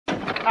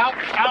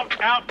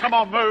Out. Come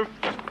on, move.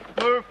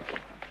 Move.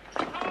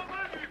 Come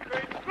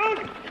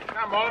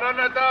on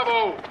the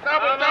double.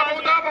 Double.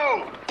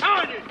 How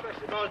are you,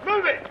 special boys?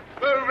 Move it.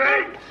 Move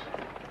it.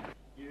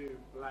 You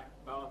black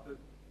bastard.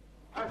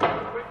 That's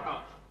a quick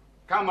march.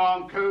 Come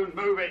on, Coon,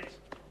 move it.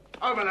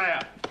 Over there.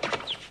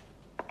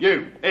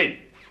 You, in.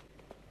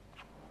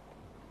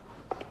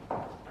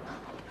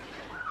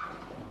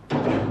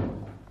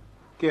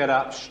 Get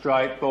up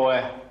straight,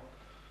 boy.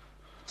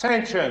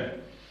 Attention.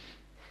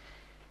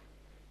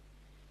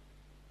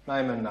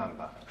 Name and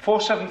number.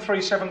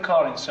 4737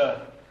 Carling, sir.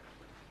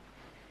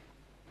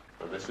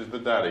 So this is the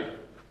daddy.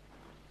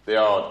 The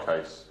hard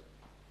case.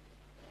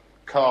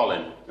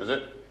 Carlin, is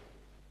it?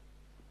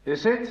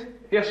 Is it?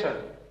 Yes,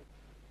 sir.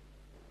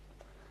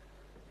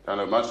 Don't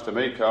look much to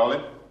me,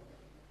 Carlin.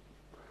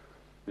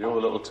 You're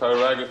the little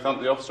toe rag who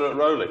thumped the officer at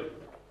Rowley.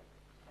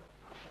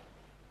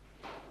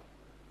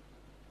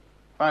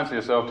 Fancy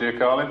yourself, dear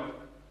Carlin.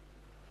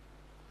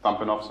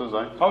 Thumping officers,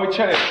 eh? I will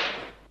tell you.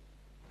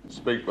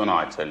 Speak when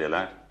I tell you,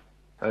 lad.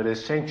 They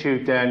sent you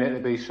down here to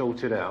be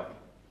sorted out.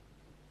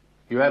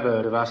 You have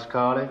heard of us,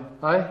 Carlin,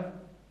 eh?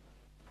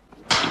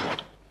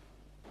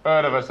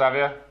 Heard of us, have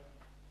you?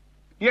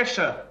 Yes,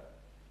 sir.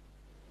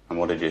 And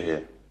what did you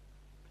hear?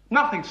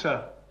 Nothing,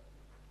 sir.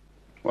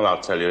 Well,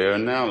 I'll tell you here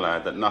and now,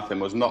 lad, that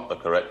nothing was not the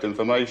correct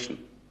information.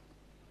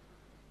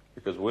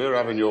 Because we're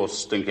having your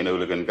stinking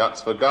hooligan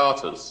guts for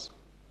garters.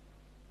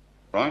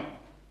 Right?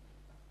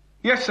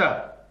 Yes,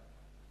 sir.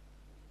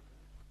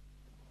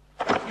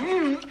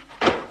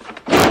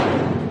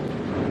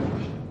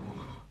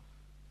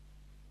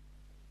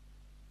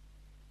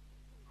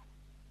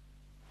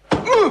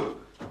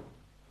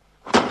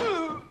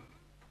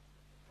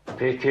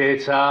 Pick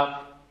it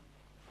up.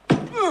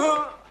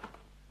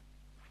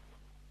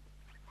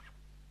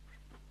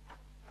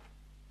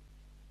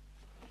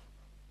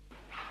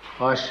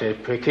 I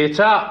said pick it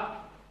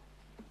up.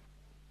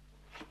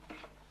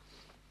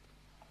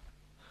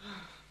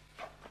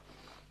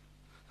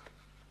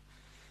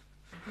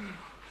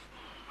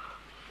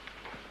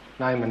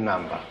 Name and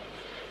number.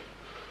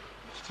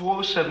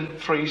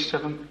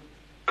 4737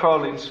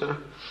 Carling, sir.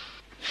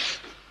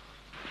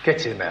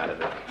 Get him out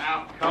of it.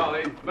 Now,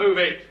 Carlin, move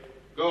it.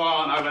 Go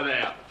on over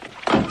there.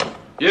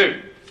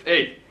 You,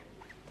 in.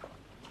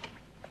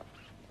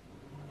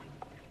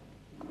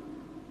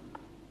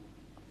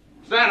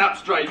 Stand up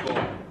straight, boy.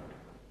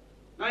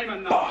 Name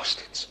and number.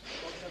 Bastards.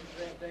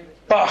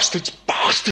 Bastards.